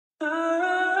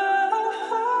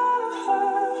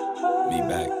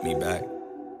me back.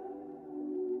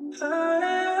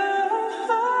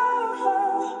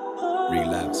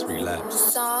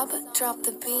 Relapse. Sob, drop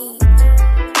the beat.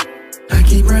 I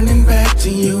keep running back to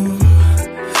you.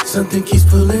 Something keeps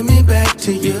pulling me back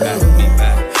to you. Me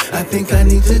back. I think I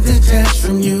need to detach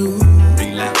from you.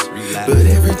 Relapse. But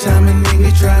every time a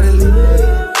nigga try to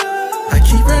leave, I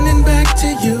keep running back to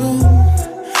you.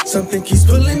 Something keeps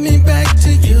pulling me back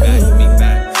to you. Me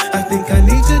back. I think I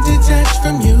need to detach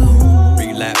from you.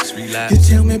 Relapse. You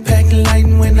tell me pack light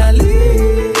when I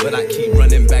leave, But I keep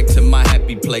running back to my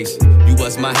happy place. You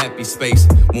was my happy space.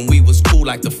 When we was cool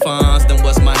like the Fonz, them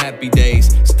was my happy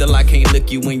days. Still I can't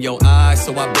look you in your eyes,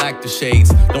 so I black the shades.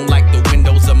 Don't like the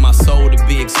windows of my soul to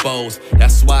be exposed.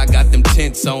 That's why I got them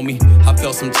tints on me. I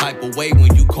felt some type of way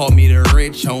when you called me the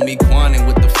rich homie. Quantin'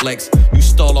 with the flex. You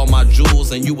stole all my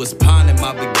jewels and you was pawning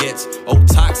my baguettes. Oh,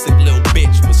 toxic little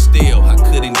bitch, but still I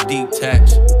couldn't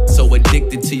detach. So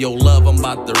addicted to your love, I'm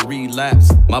about to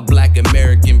relapse. My black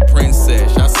American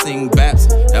princess, I sing baps.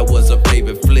 That was a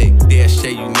favorite flick. Dare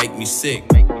say you make me sick.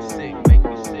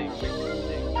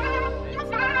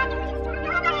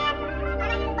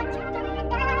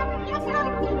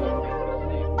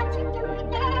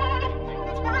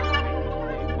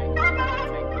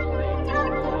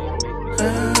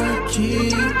 I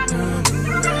keep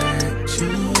running back to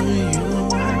you.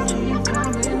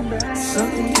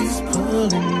 Something keeps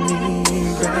pulling me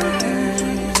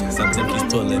back. Something keeps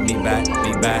pulling me back.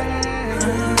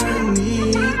 I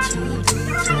need to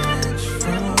detach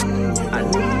from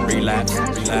you. Relapse.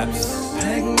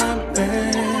 Pack my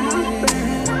bag,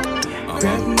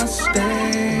 grab my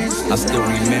stash. I still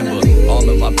remember all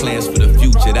of our plans for the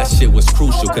future. That shit was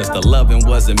crucial, cause the loving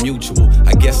wasn't mutual.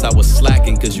 I guess I was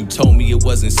slacking, cause you told me it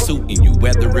wasn't suiting you.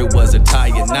 Whether it was a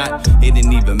tie or not, it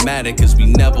didn't even matter, cause we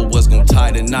never was gonna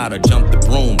tie the knot or jump the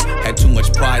broom. Had too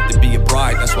much pride to be a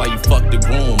bride, that's why you fucked the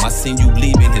groom. I seen you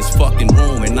leaving his fucking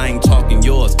room, and I ain't talking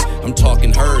yours, I'm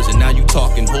talking hers, and now you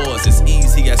talking whores. It's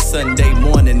easy as Sunday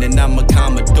morning, and I'm a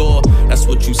Commodore. That's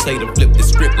what you say to flip the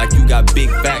script like you got big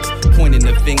facts. Pointing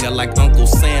the finger like Uncle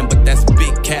Sam, but that's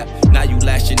big cap. Now you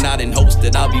lashing out in hopes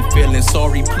that I'll be feeling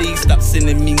sorry. Please stop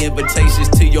sending me invitations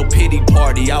to your pity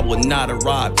party. I will not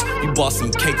arrive. You bought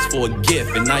some cakes for a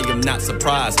gift, and I am not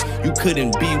surprised. You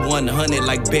couldn't be 100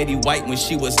 like Betty White when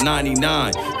she was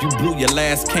 99. You blew your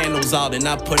last candles out, and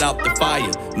I put out the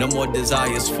fire. No more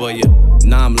desires for you.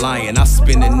 Nah, I'm lying. I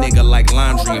spin a nigga like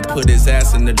laundry and put his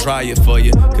ass in the dryer for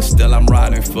you. Cause still I'm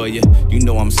riding for you. You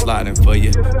know I'm sliding for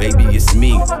you. Baby, it's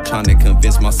me. Trying to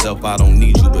convince myself I don't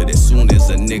need you. But as soon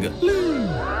as a nigga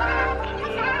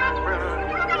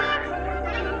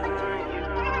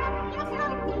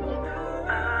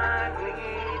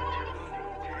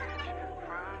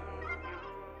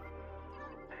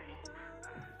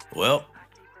well,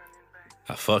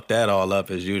 I fucked that all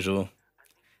up as usual.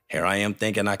 Here I am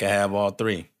thinking I could have all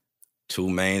three. 2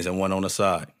 mains and 1 on the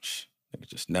side. Nigga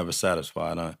just never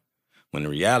satisfied, huh? When in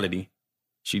reality,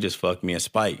 she just fucked me in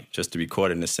spite just to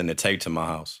record it and send a tape to my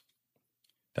house.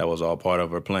 That was all part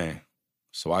of her plan.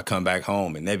 So I come back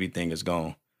home and everything is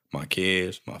gone. My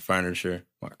kids, my furniture,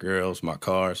 my girls, my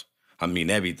cars. I mean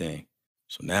everything.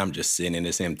 So now I'm just sitting in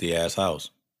this empty-ass house,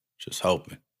 just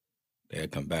hoping they'll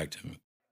come back to me.